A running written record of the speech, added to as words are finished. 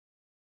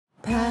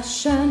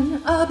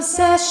Passion,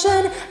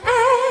 obsession,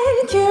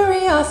 and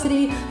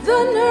curiosity. The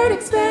Nerd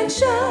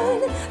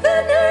Expansion.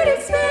 The Nerd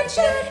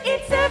Expansion.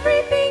 It's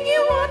everything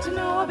you want to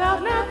know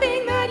about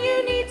nothing that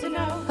you need to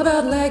know.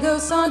 About Lego,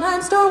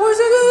 Sondheim, Star Wars,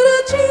 or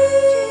Gouda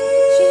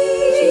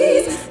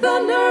cheese. The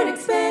Nerd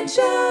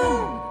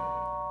Expansion.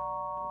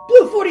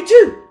 Blue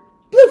 42!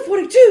 Blue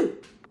 42!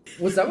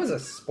 Was a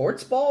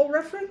sports ball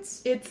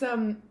reference?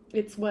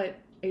 It's what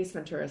Ace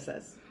Ventura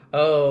says.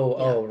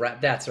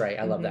 Right. That's right.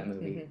 I love that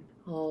movie.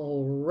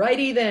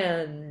 Alrighty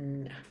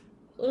then.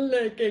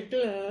 Like a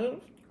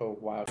glove. Oh,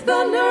 wow. The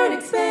Nerd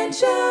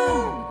Expansion.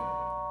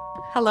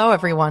 Hello,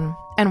 everyone,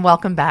 and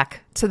welcome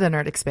back to the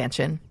Nerd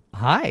Expansion.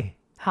 Hi.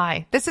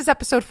 Hi, this is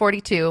episode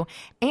 42,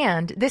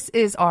 and this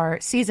is our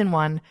season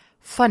 1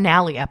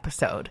 finale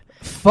episode.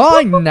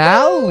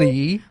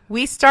 Finale?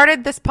 We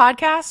started this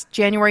podcast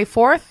January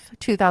 4th,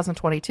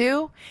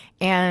 2022,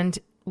 and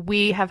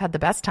we have had the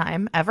best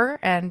time ever,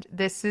 and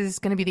this is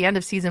going to be the end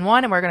of season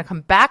 1, and we're going to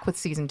come back with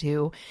season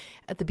 2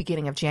 at the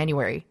beginning of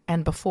January.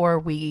 And before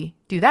we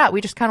do that, we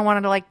just kind of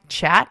wanted to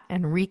chat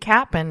and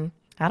recap and,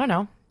 I don't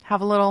know,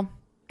 have a little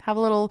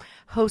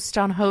host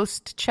on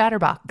host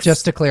chatterbox.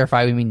 Just to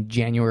clarify, we mean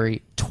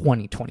January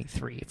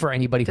 2023 for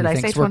anybody who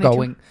thinks we're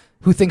 22?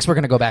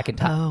 going to go back in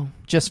time. Oh.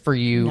 Just for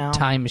you No.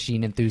 time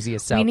machine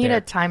enthusiasts out We need there.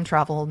 a time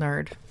travel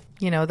nerd,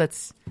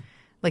 that's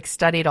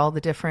studied all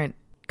the different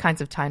kinds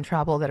of time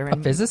travel that are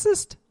in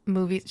physicist?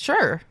 movies.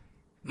 Sure.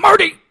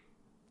 Marty!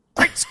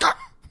 Great Scott!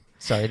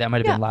 Sorry, that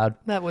might have been loud.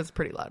 That was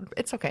pretty loud.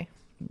 It's okay.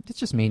 It's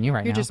just me and you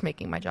right You're now. just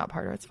making my job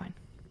harder. It's fine.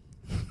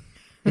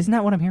 Isn't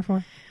that what I'm here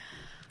for?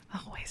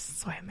 Always.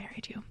 That's why I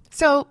married you.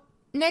 So,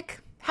 Nick,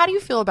 how do you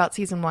feel about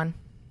season 1?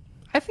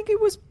 I think it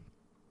was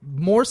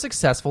more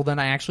successful than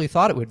I actually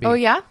thought it would be. Oh,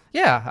 yeah?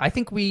 Yeah, I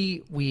think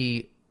we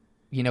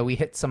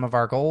hit some of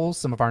our goals,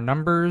 some of our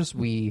numbers.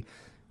 We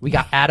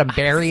got Adam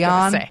Berry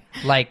on. say.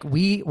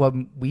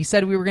 We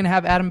said we were going to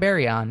have Adam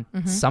Berry on.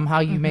 Mm-hmm.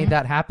 Somehow you made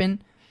that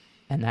happen,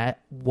 and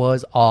that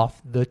was off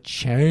the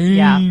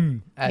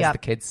chain, as Yeah. the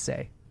kids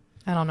say.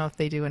 I don't know if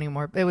they do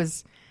anymore. It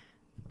was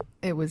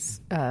It was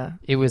in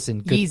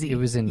good. Yeezy. It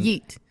was in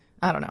Yeet.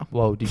 I don't know.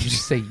 Whoa! Did you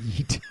just say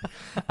yeet?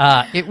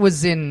 It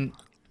was in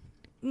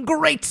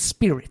great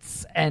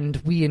spirits, and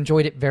we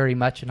enjoyed it very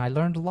much, and I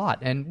learned a lot,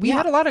 and we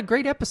had a lot of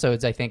great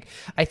episodes. I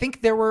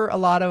think there were a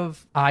lot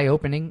of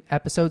eye-opening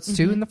episodes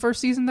too in the first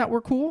season that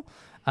were cool.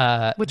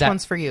 Which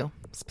one's for you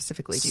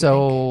specifically? Do you think?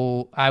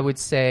 So I would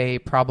say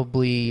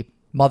probably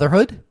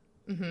motherhood.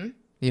 Mm-hmm.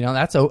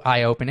 That's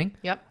eye-opening.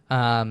 Yep.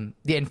 The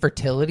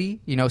infertility,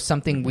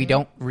 something we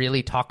don't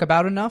really talk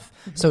about enough.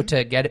 So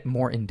to get it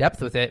more in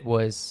depth with it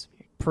was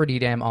pretty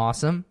damn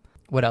awesome.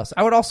 What else?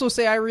 I would also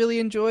say I really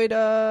enjoyed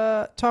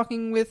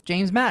talking with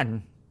James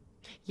Madden.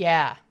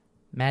 Yeah.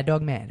 Mad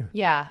Dog Madden.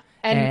 Yeah.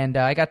 And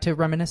I got to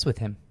reminisce with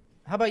him.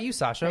 How about you,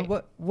 Sasha?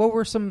 Right. What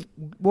were some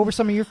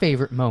of your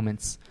favorite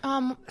moments?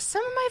 Some of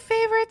my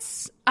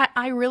favorites,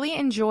 I really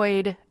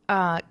enjoyed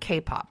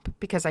K-pop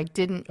because I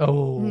didn't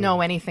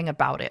know anything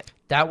about it.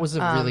 That was a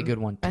really good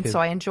one, too. And so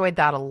I enjoyed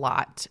that a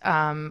lot.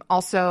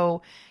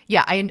 Also,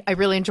 I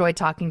really enjoyed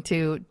talking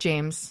to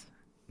James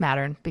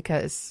Mattern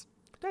because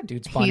that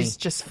dude's funny. he's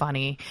just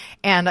funny.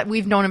 And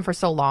we've known him for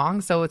so long,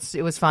 so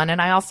it was fun.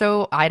 And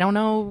I don't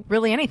know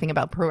really anything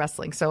about pro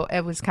wrestling, so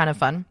it was kind of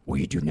fun.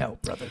 We do know,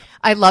 brother.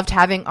 I loved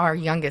having our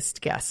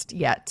youngest guest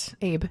yet,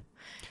 Abe.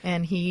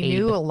 And he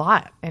knew a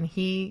lot. And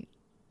he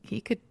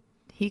could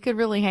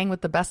really hang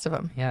with the best of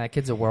them. Yeah, that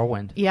kid's a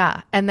whirlwind.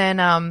 Yeah. And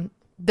then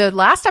the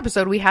last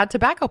episode we had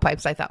tobacco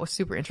pipes, I thought was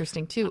super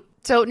interesting too.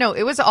 So no,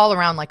 it was all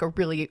around a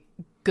really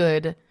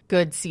good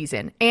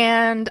season.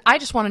 And I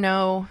just want to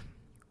know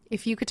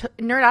if you could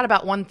nerd out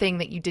about one thing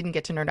that you didn't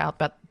get to nerd out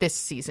about this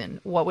season,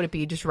 what would it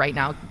be just right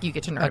now you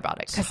get to nerd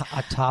about it? 'Cause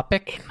A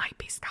topic? it might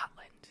be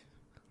Scotland.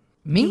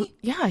 Me?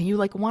 Yeah, you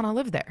want to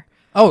live there.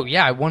 Oh,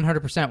 yeah, I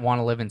 100% want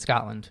to live in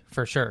Scotland,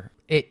 for sure.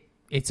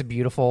 It's a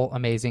beautiful,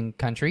 amazing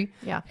country.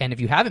 Yeah. And if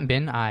you haven't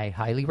been, I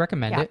highly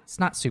recommend it. It's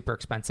not super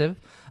expensive.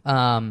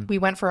 We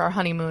went for our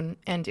honeymoon,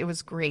 and it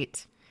was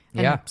great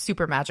and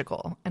super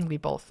magical, and we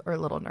both are a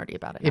little nerdy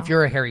about it now. If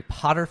you're a Harry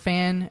Potter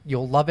fan,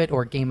 you'll love it,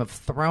 or Game of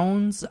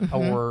Thrones,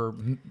 or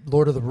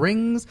Lord of the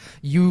Rings.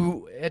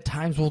 You, at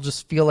times, will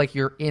just feel like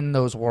you're in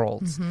those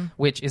worlds,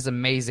 which is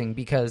amazing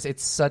because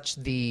it's such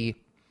the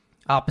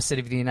opposite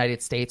of the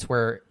United States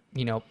where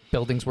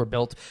buildings were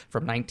built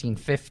from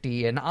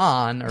 1950 and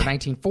on, or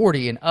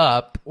 1940 and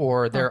up,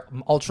 or they're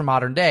ultra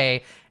modern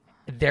day.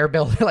 They're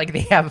built they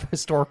have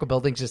historical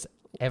buildings just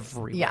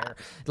everywhere. Yeah.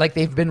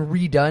 They've been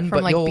redone,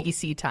 from but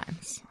BC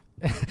times.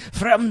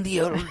 From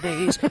the old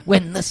days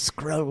when the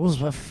scrolls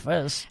were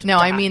first. No,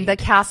 I mean the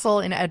castle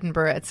in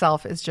Edinburgh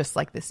itself is just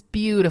this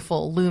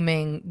beautiful,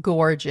 looming,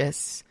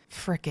 gorgeous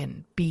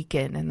frickin'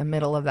 beacon in the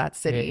middle of that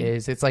city. It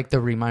is. It's like the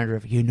reminder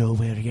of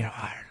where your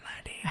Ireland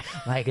laddie.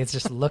 Like, it's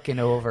just looking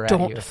over at you.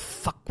 Don't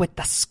fuck with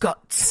the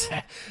Scots.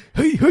 Hey,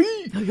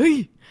 hey.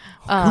 Hey.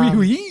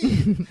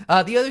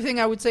 The other thing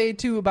I would say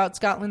too about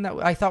Scotland that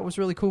I thought was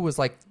really cool was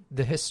like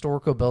the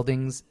historical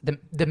buildings,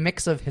 the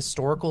mix of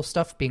historical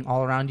stuff being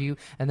all around you,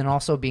 and then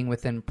also being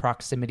within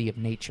proximity of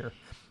nature.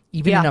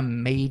 Even in a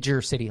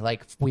major city,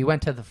 like we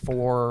went to the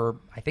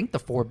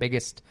four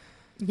biggest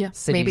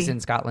cities in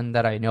Scotland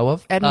that I know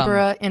of: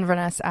 Edinburgh,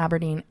 Inverness,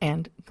 Aberdeen,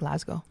 and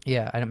Glasgow.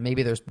 Yeah,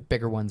 maybe there's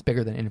bigger ones,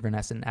 bigger than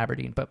Inverness and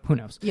Aberdeen, but who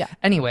knows? Yeah.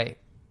 Anyway,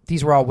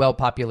 these were all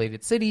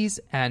well-populated cities,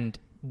 and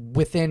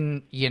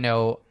within,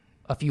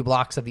 a few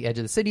blocks of the edge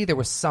of the city, there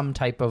was some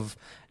type of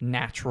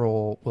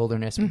natural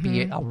wilderness,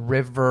 be it a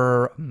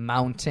river,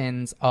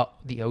 mountains,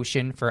 the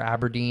ocean for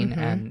Aberdeen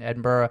and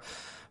Edinburgh.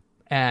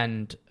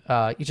 And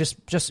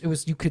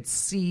you could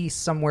see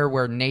somewhere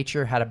where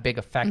nature had a big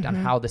effect on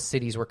how the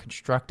cities were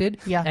constructed.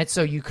 Yeah. And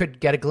so you could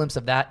get a glimpse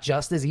of that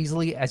just as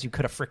easily as you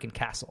could a freaking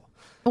castle.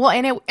 Well,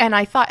 and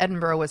I thought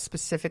Edinburgh was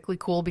specifically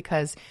cool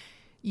because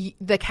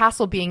the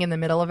castle being in the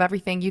middle of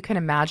everything, you can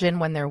imagine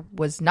when there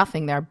was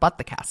nothing there but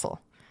the castle.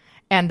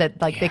 And that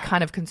they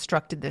kind of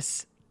constructed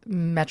this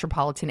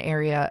metropolitan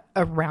area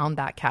around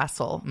that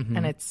castle.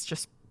 And it's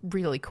just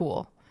really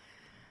cool.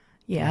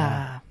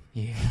 Yeah.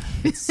 Yeah,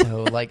 it's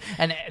so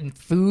and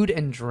food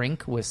and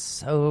drink was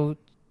so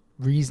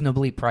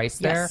reasonably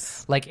priced there.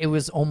 Like it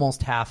was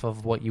almost half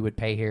of what you would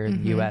pay here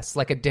in the U.S.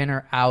 Like a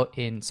dinner out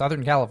in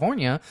Southern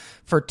California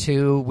for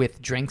two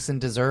with drinks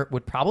and dessert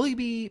would probably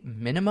be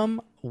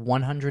minimum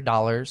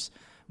 $100.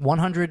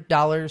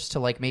 $100 to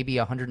like maybe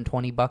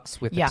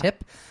 $120 with a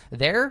tip.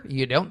 There,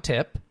 you don't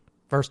tip,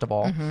 first of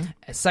all.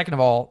 Second of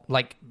all,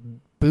 like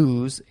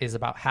booze is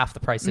about half the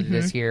price that it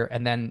is here,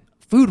 and then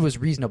food was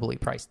reasonably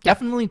priced.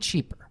 Definitely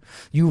cheaper.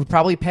 You would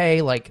probably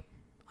pay like,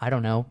 I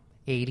don't know,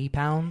 80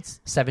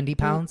 pounds, 70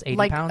 pounds, 80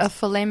 like pounds. A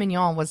filet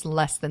mignon was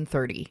less than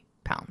 30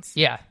 pounds.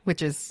 Yeah.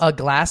 Which is a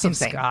glass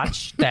insane. of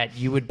scotch that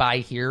you would buy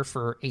here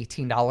for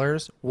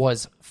 $18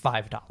 was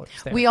 $5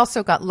 there. We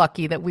also got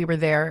lucky that we were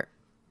there.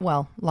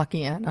 Well,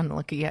 lucky and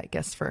unlucky, I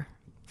guess, for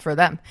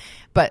them.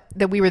 But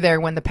that we were there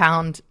when the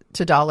pound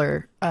to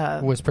dollar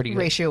was pretty good.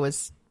 ratio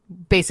was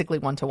basically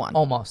 1-to-1.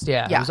 Almost,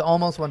 yeah. It was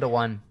almost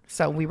 1-to-1.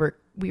 So we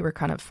were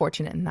kind of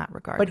fortunate in that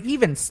regard. But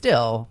even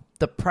still,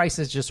 the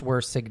prices just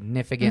were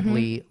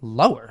significantly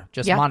lower,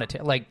 just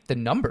monetary. Like the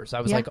numbers,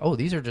 I was like, oh,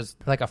 these are just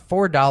like a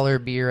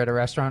 $4 beer at a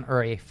restaurant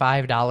or a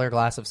 $5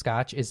 glass of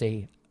scotch is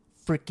a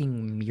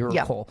freaking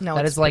miracle. No,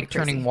 that it's is like pretty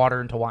crazy. turning water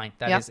into wine.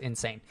 That is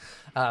insane.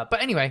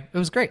 But anyway, it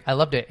was great. I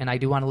loved it, and I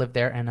do want to live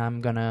there. And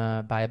I'm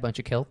gonna buy a bunch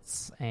of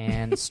kilts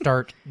and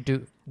start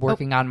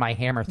working on my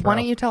hammer throw. Why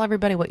don't you tell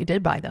everybody what you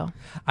did buy though?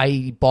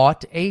 I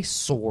bought a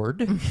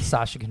sword.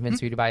 Sasha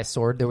convinced me to buy a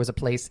sword. There was a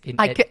place in.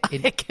 I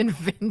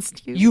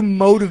convinced you. You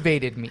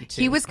motivated me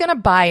to. He was gonna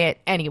buy it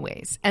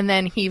anyways, and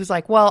then he was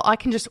like, "Well, I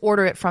can just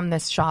order it from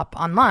this shop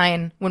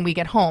online when we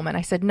get home." And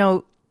I said,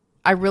 "No,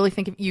 I really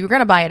think if you're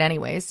gonna buy it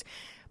anyways,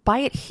 buy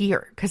it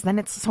here because then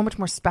it's so much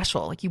more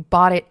special. Like you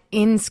bought it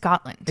in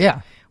Scotland,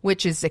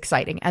 which is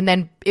exciting. And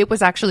then it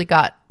was actually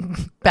got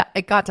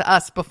to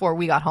us before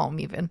we got home.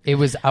 Even it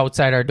was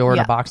outside our door in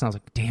a box, and I was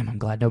like, "Damn, I'm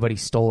glad nobody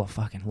stole a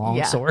fucking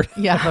long sword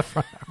in the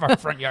front of our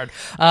front yard."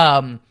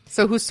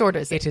 So whose sword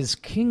is it? It is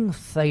King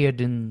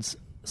Theoden's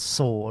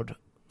sword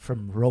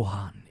from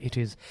Rohan. It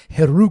is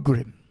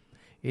Herugrim.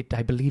 It,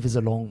 I believe, is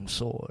a long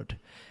sword,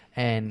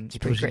 and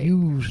it was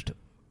used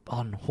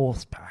on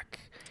horseback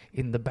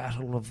in the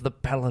Battle of the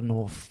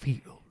Pelennor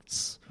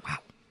Fields. Wow.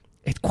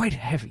 It's quite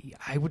heavy.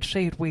 I would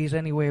say it weighs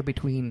anywhere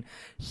between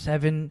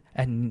 7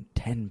 and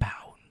 10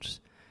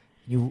 pounds.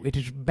 It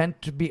is meant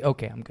to be...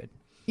 Okay, I'm good.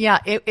 Yeah,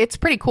 it's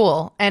pretty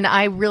cool. And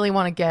I really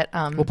want to get...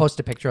 we'll post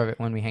a picture of it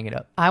when we hang it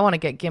up. I want to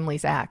get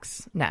Gimli's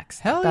axe next.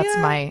 Hell that's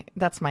yeah.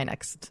 That's my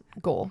next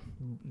goal.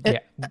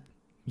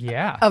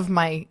 Yeah. Of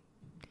my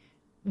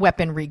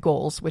weaponry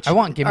goals, which I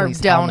want are Gimli's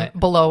down helmet.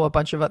 below a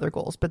bunch of other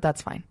goals, but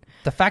that's fine.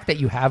 The fact that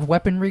you have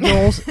weaponry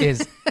goals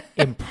is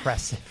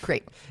impressive.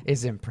 Great.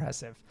 Is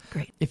impressive.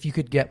 Great. If you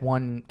could get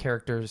one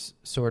character's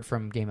sword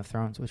from Game of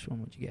Thrones, which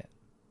one would you get?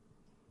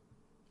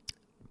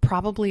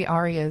 Probably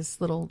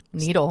Arya's little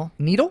needle.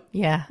 Needle?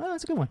 Yeah. Oh,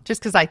 that's a good one.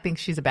 Just because I think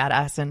she's a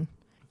badass, and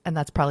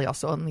that's probably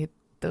also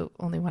the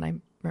only one I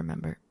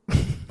remember.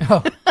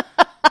 Oh.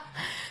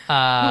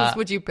 Whose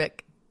would you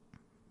pick?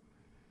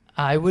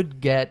 I would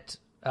get...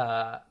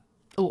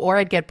 or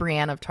I'd get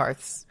Brienne of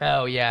Tarth's.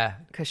 Oh, yeah.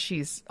 Because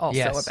she's also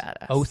a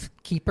badass. Oath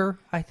Keeper,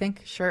 I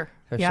think. Sure.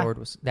 Her sword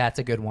was... That's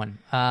a good one.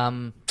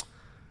 I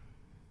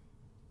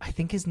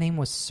think his name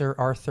was Sir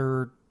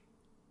Arthur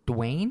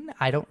Dwayne.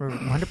 I don't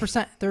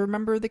 100%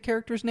 remember the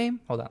character's name.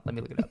 Hold on, let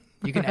me look it up.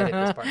 You can edit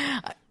this part.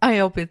 I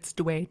hope it's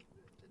Dwayne.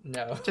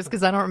 No. Just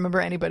because I don't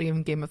remember anybody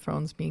in Game of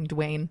Thrones being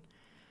Dwayne.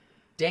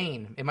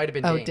 Dane. It might have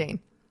been Oh, Dane. Dane.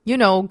 You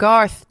know,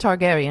 Garth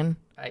Targaryen.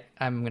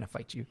 I'm going to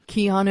fight you.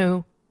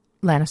 Keanu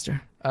Lannister.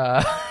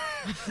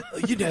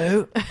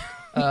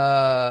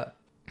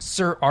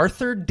 Sir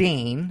Arthur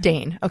Dane.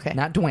 Dane. Okay.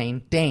 Not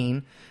Dwayne.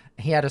 Dane.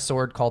 He had a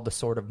sword called the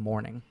Sword of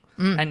Mourning.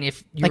 And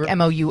if you like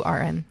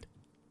Mourn.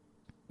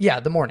 Yeah,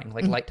 the morning,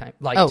 like light time.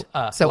 Light,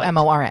 so light.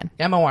 MORN.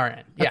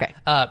 MORN. Yeah.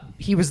 Okay.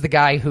 He was the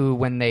guy who,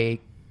 when they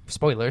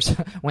spoilers,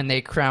 when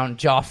they crowned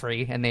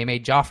Joffrey and they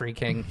made Joffrey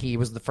king, he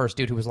was the first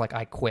dude who was like,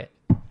 I quit.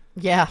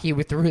 Yeah. He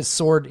withdrew his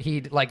sword.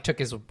 He like took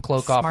his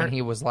cloak off and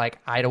he was like,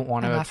 I don't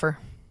want to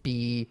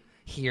be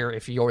here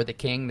if you're the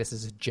king. This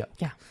is a joke.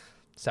 Yeah.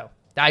 So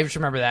I just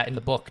remember that in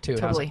the book too.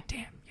 And I was Totally. like, damn,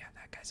 yeah,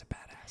 that guy's a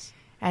badass.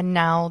 And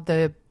now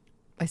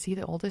is he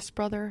the oldest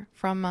brother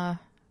from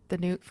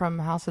from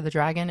House of the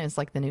Dragon is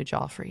like the new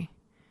Joffrey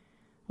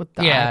with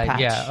the eye patch.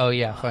 Yeah. Oh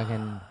yeah.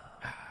 Fucking.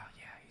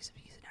 He's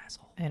an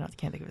asshole. I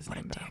can't think of his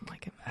name, but I don't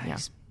like him. Yeah.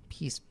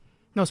 He's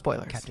No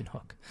spoilers. Captain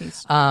Hook.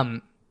 He's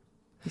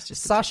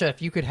just Sasha,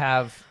 if you could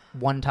have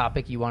one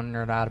topic you want to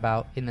nerd out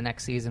about in the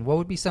next season, what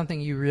would be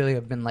something you really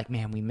have been like,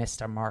 man, we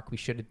missed our mark. We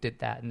should have did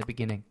that in the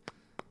beginning.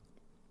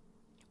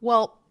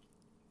 Well,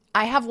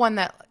 I have one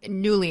that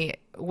newly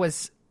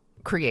was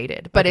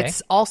created, but Okay.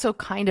 it's also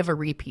kind of a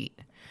repeat.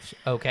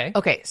 Okay.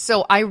 Okay,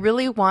 so I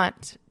really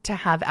want to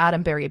have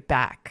Adam Berry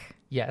back.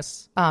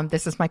 Yes.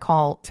 This is my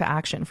call to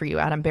action for you,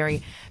 Adam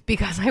Berry,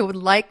 because I would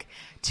like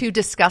to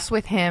discuss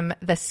with him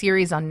the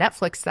series on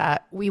Netflix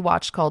that we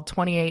watched called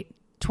 28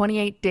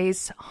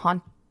 Days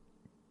Haunted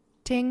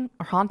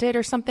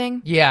or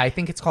something. Yeah, I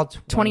think it's called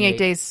 28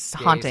 Days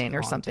Haunting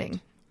or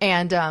something.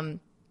 And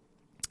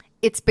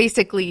it's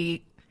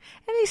basically,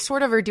 and they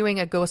sort of are doing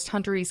a ghost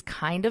hunteries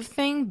kind of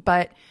thing,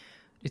 but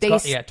It's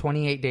called,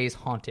 28 Days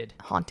Haunted.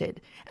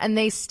 Haunted. And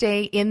they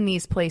stay in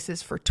these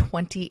places for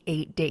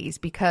 28 days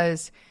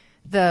because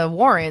the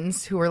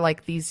Warrens, who are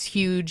like these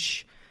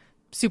huge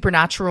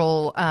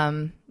supernatural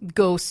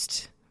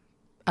ghost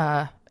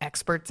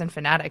experts and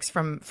fanatics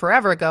from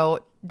forever ago,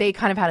 they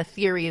kind of had a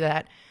theory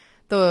that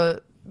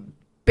the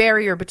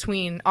barrier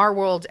between our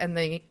world and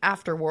the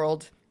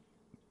afterworld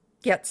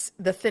gets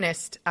the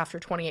thinnest after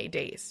 28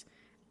 days.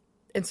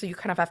 And so you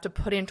kind of have to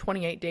put in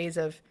 28 days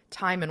of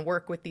time and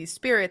work with these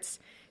spirits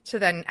to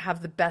then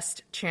have the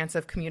best chance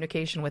of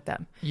communication with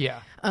them. Yeah.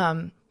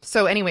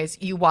 So anyways,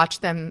 you watch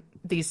them,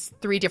 these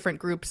 3 different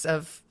groups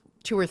of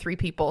 2 or 3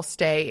 people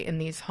stay in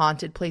these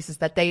haunted places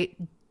that they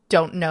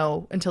don't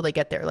know until they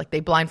get there. Like they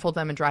blindfold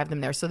them and drive them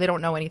there. So they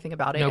don't know anything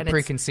about it. No and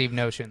preconceived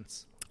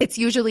notions. It's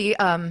usually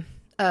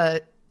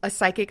a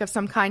psychic of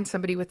some kind,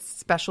 somebody with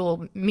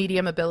special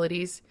medium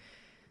abilities,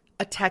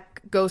 a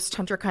tech ghost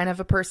hunter kind of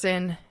a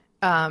person,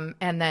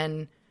 and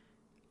then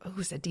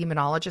who's a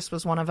demonologist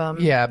was one of them.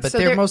 Yeah, but So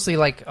they're mostly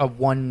like a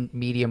one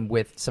medium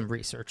with some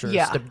researchers.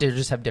 Yeah. They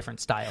just have different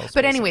styles.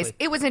 But basically. anyways,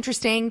 it was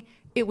interesting.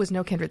 It was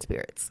no kindred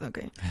spirits.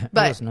 Okay. There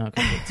But was no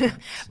convincing.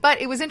 but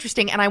it was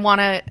interesting, and I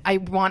want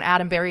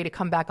Adam Berry to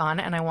come back on,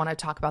 and I want to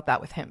talk about that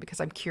with him because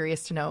I'm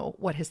curious to know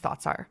what his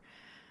thoughts are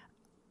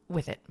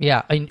with it.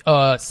 Yeah.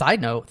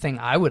 Side note thing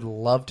I would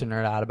love to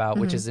nerd out about,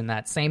 which is in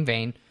that same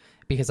vein,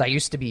 because I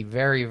used to be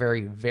very,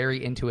 very,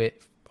 very into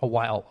it a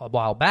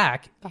while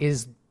back,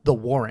 is the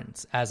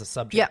Warrens as a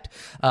subject.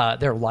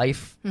 Their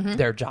life,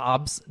 their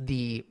jobs,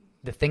 the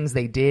things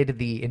they did,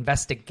 the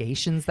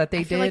investigations that they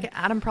I feel did. like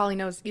Adam probably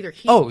knows either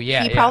he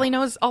probably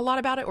knows a lot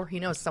about it, or he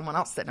knows someone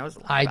else that knows a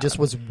lot I about just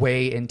it. was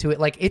way into it.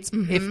 Like if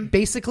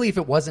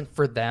it wasn't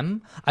for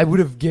them, I would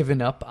have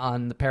given up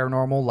on the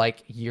paranormal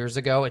like years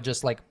ago and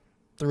just like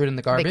threw it in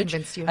the garbage.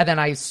 convinced you. And then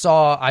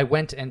I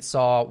went and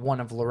saw one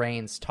of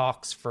Lorraine's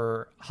talks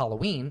for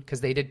Halloween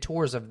because they did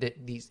tours of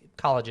these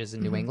colleges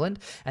in New England,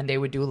 and they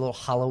would do a little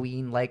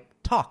Halloween like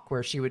talk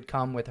where she would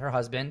come with her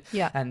husband.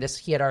 Yeah. And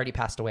he had already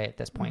passed away at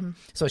this point.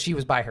 So she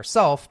was by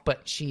herself,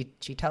 but she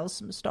tells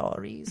some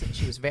stories, and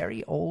she was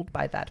very old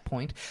by that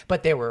point.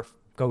 But there were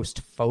ghost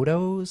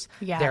photos.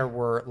 Yeah. There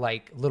were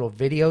like little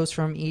videos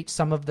from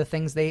some of the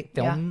things they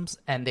filmed,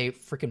 and they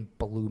freaking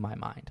blew my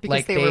mind. because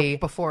like they were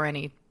before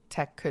any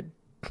tech could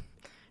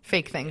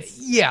fake things.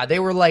 Yeah, they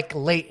were like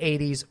late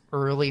 80s,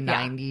 early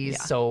 90s. yeah.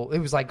 So it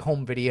was like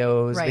home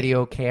videos, Right.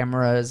 video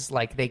cameras.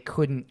 Like they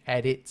couldn't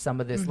edit some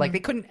of this. Like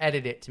they couldn't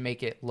edit it to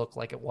make it look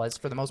like it was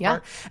for the most Yeah.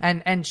 part.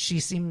 And she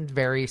seemed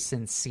very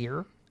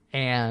sincere.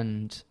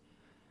 And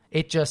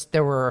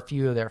there were a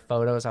few of their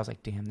photos. I was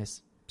like, damn,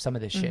 some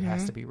of this shit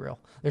has to be real.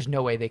 There's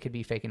no way they could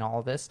be faking all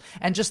of this.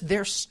 And just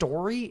their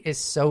story is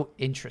so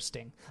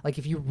interesting. Like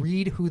if you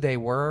read who they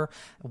were,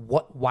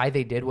 why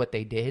they did what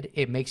they did,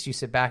 it makes you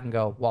sit back and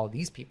go, well,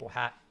 these people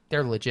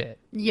they're legit.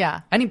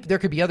 Yeah. There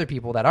could be other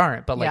people that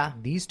aren't, but like Yeah.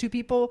 these 2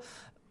 people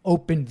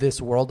opened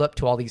this world up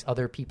to all these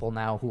other people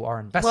now who are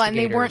investigators. Well, and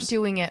they weren't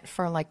doing it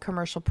for like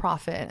commercial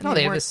profit. And No,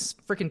 they have weren't- this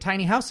freaking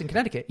tiny house in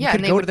Connecticut. Yeah, You and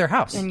could they go would- to their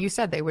house. And you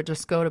said they would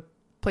just go to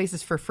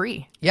places for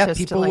free. Yeah, just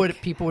to,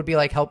 people would be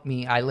like, "Help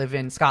me! I live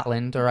in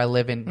Scotland, or I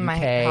live in My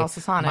UK. house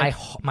is haunted."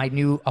 My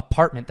new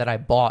apartment that I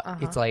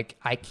bought. It's like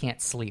I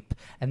can't sleep."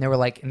 And they were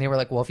like,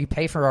 "Well, if you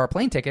pay for our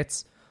plane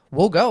tickets,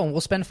 we'll go and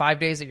we'll spend 5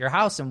 days at your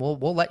house, and we'll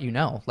let you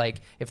know." Like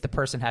if the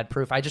person had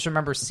proof. I just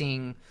remember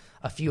seeing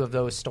a few of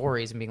those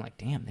stories and being like,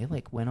 "Damn, they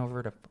like went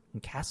over to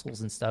castles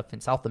and stuff in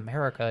South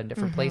America and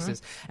different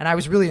places." And I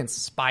was really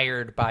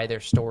inspired by their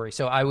story.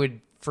 So I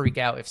would freak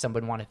out if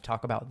someone wanted to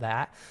talk about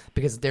that,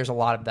 because there's a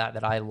lot of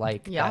that I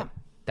like Yeah.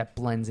 that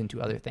blends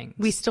into other things.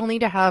 we still need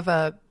to have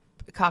a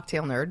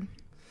cocktail nerd.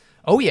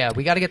 Oh, yeah.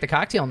 We got to get the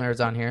cocktail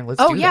nerds on here. Let's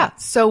do Oh, yeah.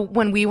 that. So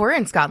when we were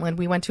in Scotland,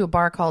 we went to a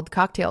bar called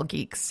Cocktail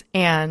Geeks,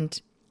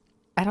 and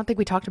I don't think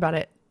we talked about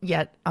it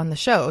yet on the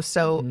show.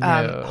 So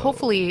No.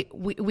 hopefully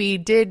we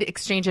did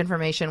exchange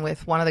information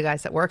with one of the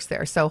guys that works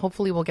there. So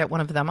hopefully we'll get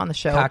one of them on the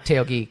show.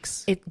 Cocktail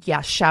Geeks.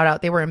 Yeah, shout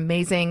out. They were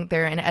amazing.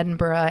 They're in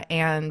Edinburgh,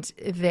 and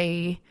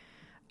they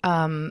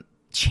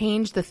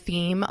changed the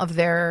theme of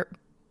their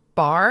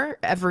bar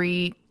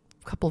every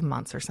couple of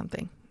months or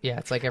something. Yeah,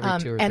 it's like every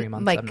 2 or 3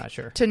 months. Like, I'm not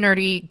sure. To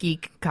nerdy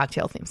geek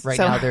cocktail themes. Right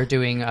So- now they're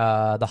doing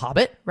The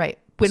Hobbit. Right.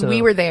 When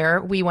we were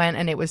there, we went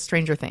and it was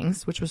Stranger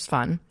Things, which was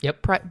fun.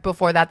 Yep.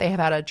 Before that, they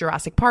have had a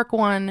Jurassic Park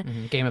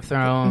one. Game of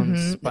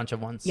Thrones, bunch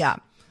of ones. Yeah.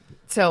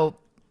 So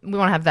we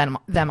want to have them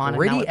on.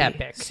 Pretty and that would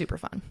be epic. Super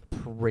fun.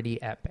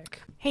 Pretty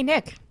epic. Hey,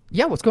 Nick,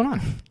 Yeah, what's going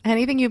on?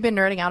 anything you've been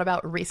nerding out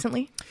about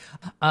recently?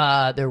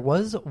 There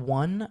was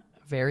one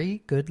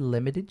very good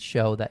limited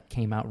show that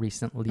came out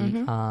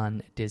recently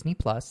on Disney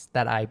Plus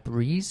that I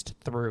breezed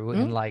through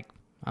in like,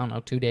 I don't know,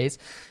 2 days.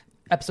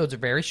 Episodes are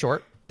very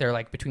short. They're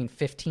like between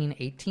 15,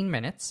 18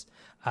 minutes.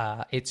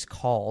 It's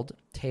called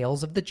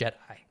Tales of the Jedi.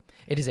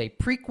 It is a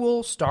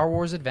prequel Star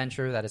Wars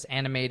adventure that is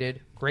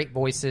animated, great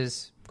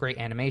voices, great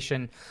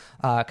animation,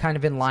 kind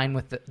of in line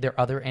with their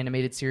other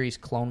animated series,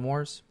 Clone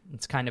Wars.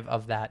 It's kind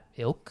of that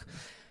ilk.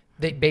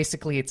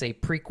 Basically, it's a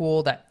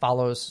prequel that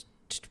follows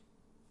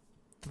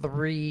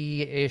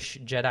 3-ish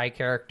Jedi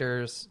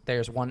characters.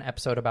 There's one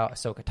episode about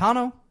Ahsoka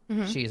Tano.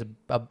 She's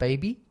a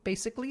baby,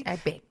 basically. A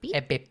baby.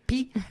 A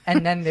baby.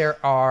 And then there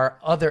are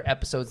other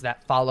episodes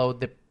that follow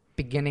the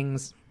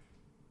beginnings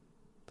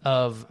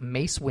of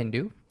Mace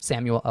Windu,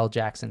 Samuel L.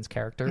 Jackson's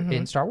character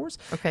in Star Wars.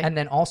 Okay. And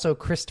then also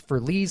Christopher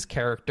Lee's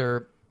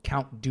character,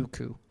 Count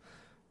Dooku.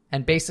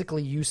 And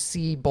basically you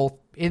see both...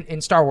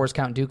 In Star Wars,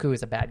 Count Dooku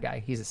is a bad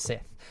guy. He's a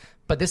Sith.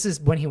 But this is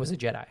when he was a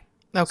Jedi.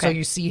 Okay. So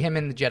you see him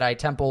in the Jedi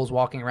temples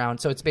walking around.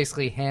 So it's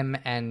basically him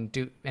and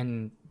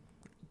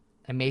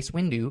Mace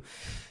Windu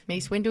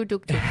Mace Windu,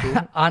 Duke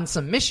Dooku. on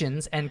some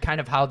missions, and kind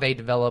of how they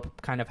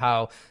develop, kind of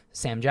how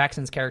Sam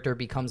Jackson's character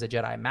becomes a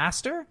Jedi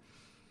Master,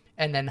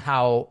 and then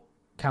how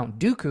Count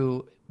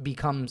Dooku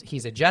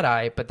he's a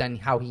Jedi, but then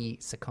how he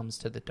succumbs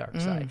to the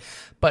dark side.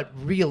 But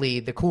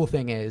really, the cool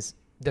thing is,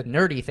 the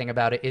nerdy thing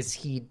about it is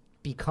he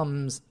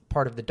becomes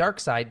part of the dark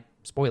side,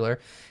 spoiler,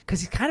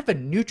 because he's kind of a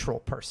neutral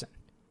person.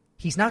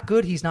 He's not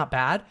good, he's not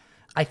bad.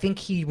 I think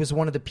he was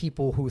one of the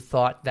people who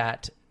thought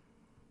that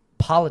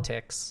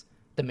politics,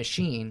 the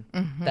machine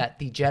that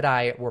the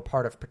Jedi were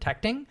part of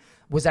protecting,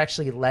 was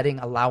actually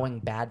allowing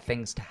bad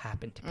things to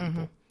happen to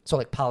people. So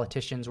like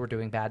politicians were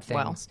doing bad things.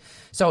 Wow.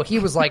 So he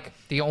was like,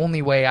 the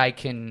only way I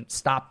can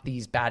stop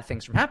these bad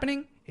things from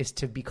happening is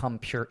to become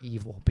pure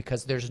evil,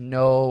 because there's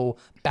no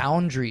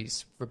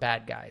boundaries for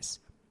bad guys.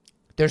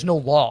 There's no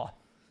law.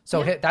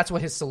 So that's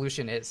what his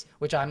solution is,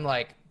 which I'm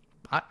like,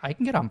 I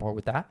can get on board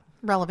with that.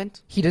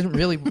 Relevant. He didn't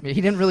really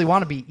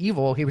want to be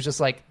evil. He was just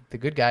like, the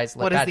good guys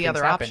let What is bad the things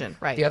other happen. option?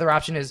 Right. The other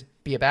option is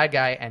be a bad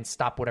guy and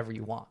stop whatever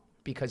you want,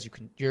 because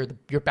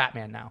you're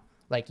Batman now.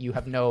 Like, you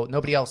have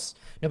nobody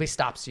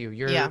stops you.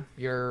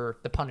 You're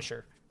the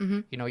Punisher.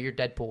 You know, you're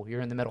Deadpool.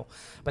 You're in the middle.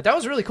 But that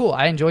was really cool.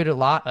 I enjoyed it a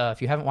lot.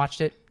 If you haven't watched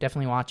it,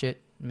 definitely watch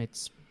it.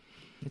 It's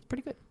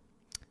pretty good.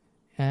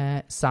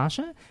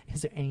 Sasha,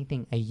 is there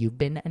anything you've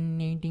been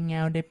nerding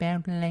out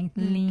about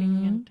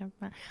lately?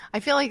 I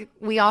feel like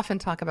we often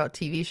talk about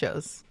TV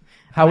shows.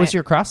 How was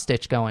your cross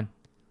stitch going?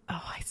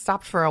 Oh, I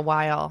stopped for a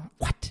while.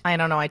 What? I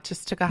don't know. I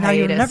just took a Now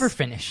hiatus. you'll never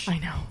finish. I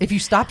know. If you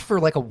stopped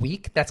for like a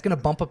week, that's going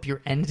to bump up your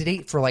end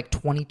date for like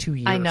 22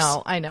 years. I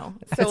know.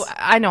 So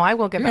I know I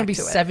will get You're back going to be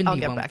to it. 70 I'll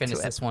get when we back finish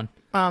to it. this one.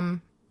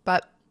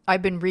 But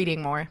I've been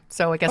reading more,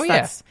 so I guess Oh,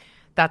 yeah.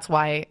 that's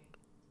why.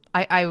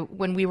 I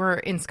when we were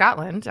in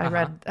Scotland, I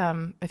read.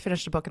 I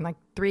finished a book in like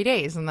 3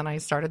 days, and then I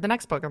started the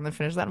next book, and then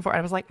finished that in 4.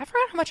 I was like, I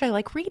forgot how much I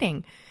like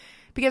reading,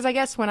 because I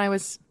guess when I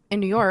was in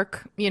New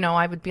York,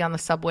 I would be on the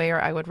subway,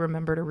 or I would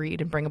remember to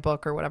read and bring a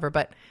book or whatever.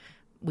 But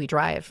we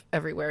drive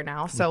everywhere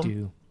now, so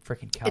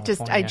Freaking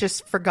California. I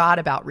just forgot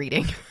about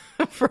reading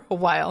for a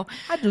while.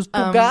 I just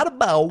forgot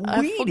about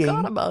reading. I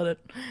forgot about it.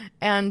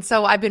 And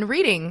so I've been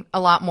reading a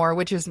lot more,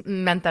 which has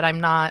meant that I'm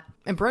not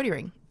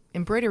embroidering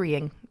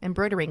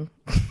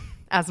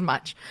as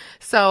much.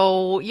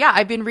 So yeah,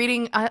 I've been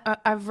reading.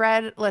 I've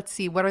read, let's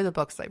see, what are the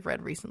books I've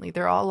read recently?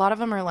 A lot of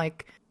them are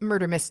like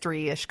murder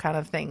mystery-ish kind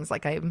of things.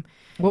 Like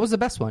What was the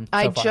best one?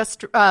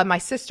 my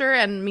sister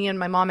and me and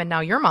my mom, and now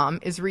your mom,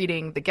 is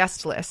reading The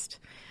Guest List.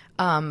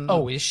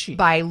 Is she?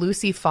 By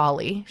Lucy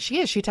Foley. She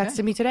is. She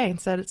texted me today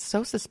and said it's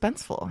so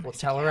suspenseful. Well,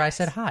 tell her I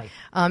said hi.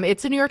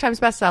 It's a New York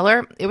Times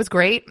bestseller. It was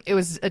great. It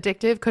was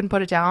addictive. Couldn't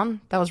put it down.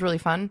 That was really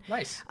fun.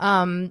 Nice.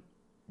 Then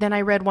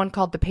I read one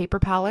called The Paper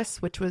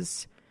Palace, which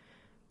was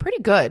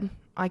pretty good.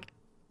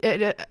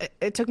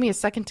 It took me a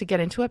second to get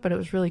into it, but it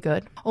was really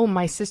good. Oh,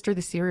 My Sister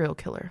the Serial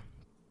Killer.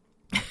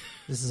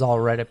 This is all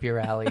right up your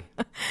alley.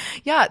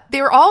 Yeah,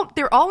 they're all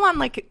on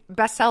like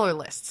bestseller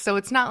lists, so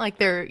it's not like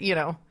they're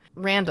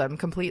random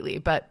completely.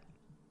 But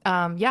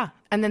yeah,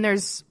 and then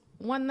there's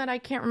one that I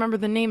can't remember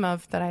the name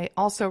of that I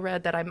also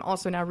read that I'm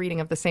also now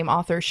reading of the same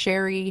author,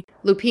 Sherry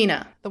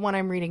Lupina. The one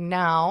I'm reading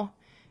now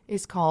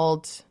is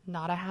called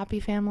Not a Happy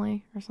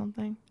Family or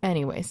something.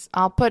 Anyways,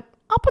 I'll put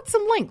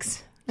some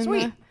links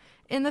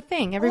in the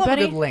thing.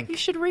 Everybody, a good link. You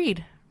should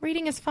read.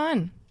 Reading is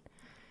fun.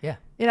 Yeah.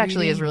 It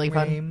actually is really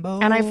fun. Rainbow.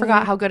 And I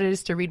forgot how good it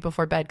is to read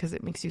before bed because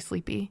it makes you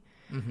sleepy.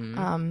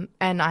 And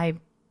I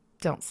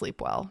don't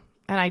sleep well.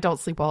 And I don't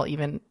sleep well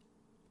even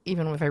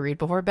if I read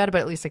before bed,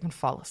 but at least I can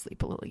fall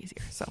asleep a little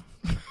easier. So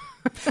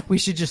We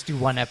should just do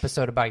one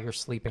episode about your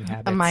sleeping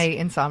habits. my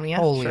insomnia.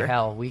 Holy Sure.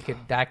 hell,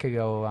 that could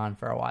go on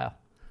for a while.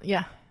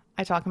 Yeah.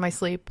 I talk in my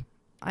sleep.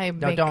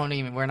 Don't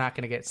even. We're not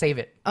going to save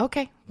it.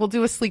 Okay. We'll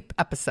do a sleep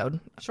episode.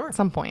 Sure. At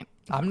some point.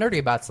 I'm nerdy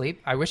about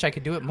sleep. I wish I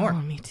could do it more.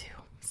 Oh, me too.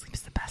 Sleep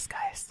is the best,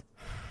 guys.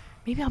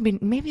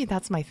 Maybe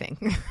that's my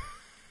thing.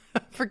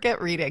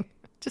 Forget reading.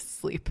 Just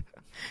sleep.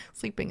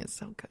 Sleeping is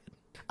so good.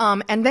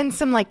 And then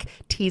some like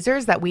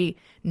teasers that we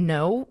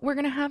know we're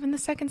going to have in the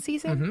second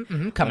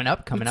season. Coming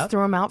up. Let's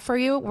throw them out for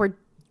you. We're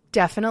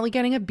definitely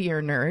getting a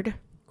beer nerd.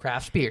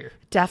 Craft beer.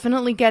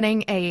 Definitely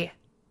getting a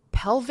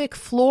pelvic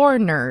floor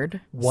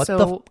nerd. What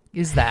so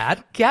is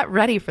that? get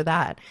ready for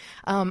that.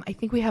 I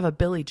think we have a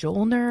Billy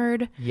Joel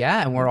nerd.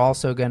 Yeah, and we're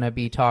also going to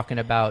be talking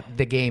about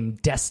the game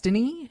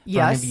Destiny. For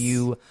any of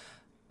you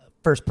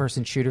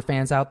first-person shooter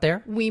fans out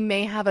there. We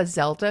may have a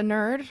Zelda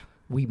nerd.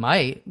 We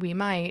might. We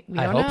might. We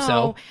I don't hope know.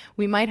 so.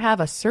 We might have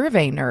a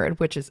survey nerd,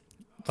 which is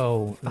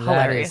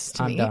hilarious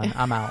to I'm me. done.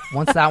 I'm out.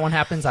 Once that one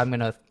happens, I'm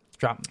going to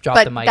drop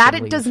but the mic that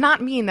and leave. does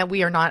not mean that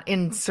we are not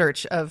in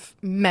search of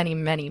many,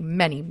 many,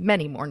 many,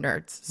 many more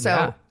nerds. So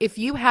Yeah. if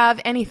you have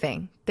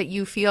anything that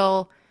you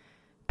feel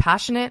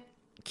passionate,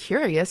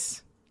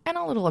 curious, and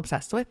a little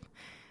obsessed with,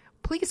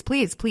 please,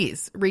 please,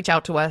 please reach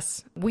out to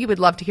us. We would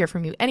love to hear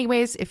from you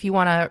anyways. If you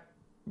want to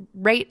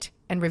rate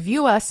and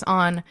review us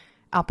on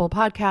Apple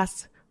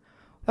Podcasts,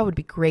 that would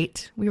be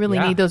great. We really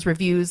need those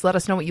reviews. Let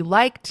us know what you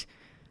liked.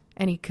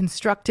 Any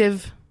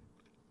constructive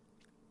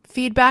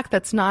feedback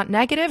that's not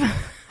negative,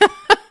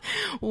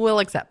 we'll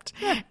accept.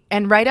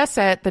 And write us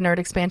at the Nerd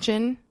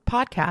Expansion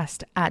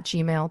Podcast at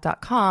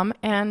gmail.com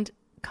and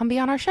come be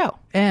on our show.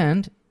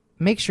 And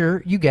make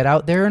sure you get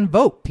out there and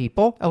vote,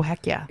 people. Oh,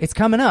 heck yeah. It's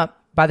coming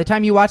up. By the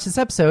time you watch this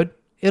episode,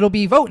 it'll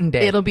be voting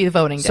day. It'll be the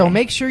voting day. So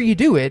make sure you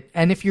do it.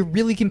 And if you're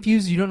really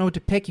confused, you don't know what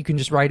to pick, you can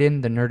just write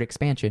in the Nerd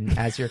Expansion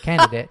as your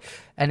candidate.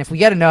 And if we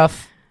get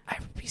enough, I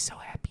would be so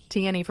happy.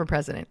 TNE for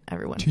president,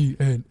 everyone.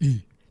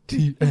 TNE.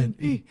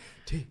 TNE.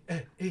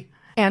 TNE.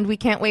 And we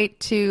can't wait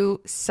to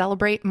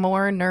celebrate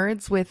more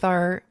nerds with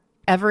our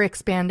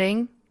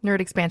ever-expanding Nerd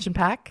Expansion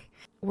Pack.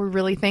 We're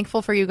really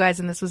thankful for you guys,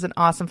 and this was an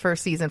awesome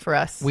first season for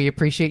us. We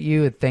appreciate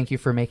you, and thank you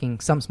for making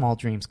some small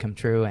dreams come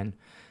true, and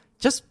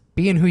just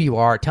being who you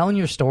are, telling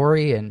your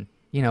story, and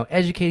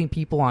educating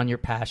people on your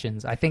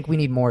passions. I think we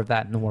need more of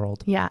that in the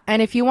world. Yeah,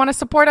 and if you want to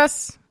support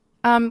us,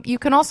 you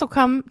can also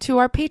come to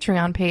our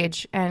Patreon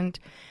page, and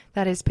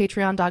that is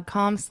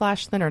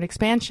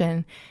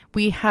patreon.com/thenerdexpansion.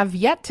 We have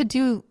yet to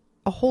do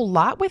a whole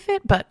lot with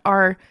it, but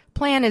our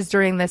plan is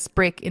during this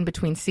break in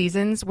between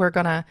seasons, we're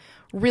going to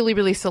really,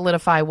 really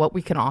solidify what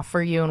we can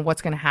offer you and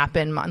what's going to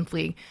happen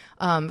monthly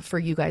for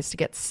you guys to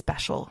get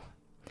special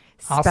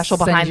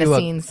behind the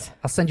scenes.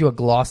 I'll send you a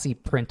glossy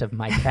print of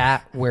my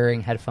cat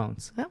wearing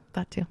headphones. Oh,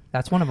 that too.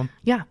 That's one of them.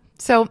 Yeah.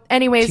 So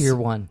anyways, Tier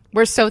 1.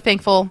 We're so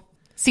thankful.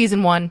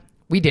 Season 1.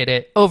 We did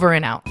it. Over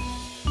and out.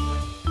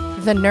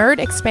 The Nerd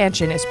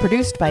Expansion is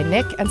produced by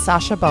Nick and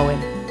Sasha Bowen.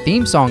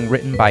 Theme song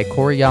written by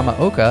Corey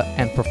Yamaoka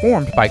and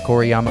performed by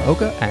Corey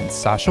Yamaoka and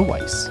Sasha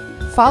Weiss.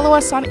 Follow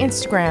us on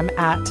Instagram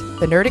at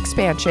The Nerd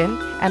Expansion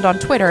and on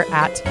Twitter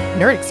at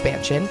Nerd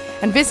Expansion,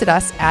 and visit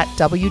us at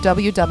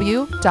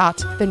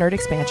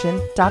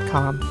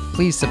www.thenerdexpansion.com.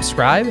 Please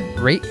subscribe,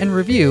 rate, and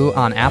review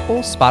on Apple,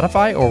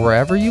 Spotify, or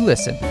wherever you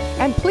listen.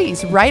 And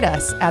please write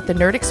us at the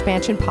Nerd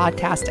Expansion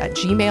Podcast at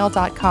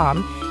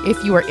gmail.com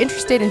if you are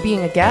interested in being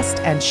a guest,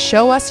 and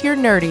show us your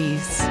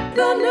nerdies.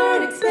 The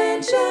Nerd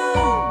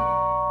Expansion.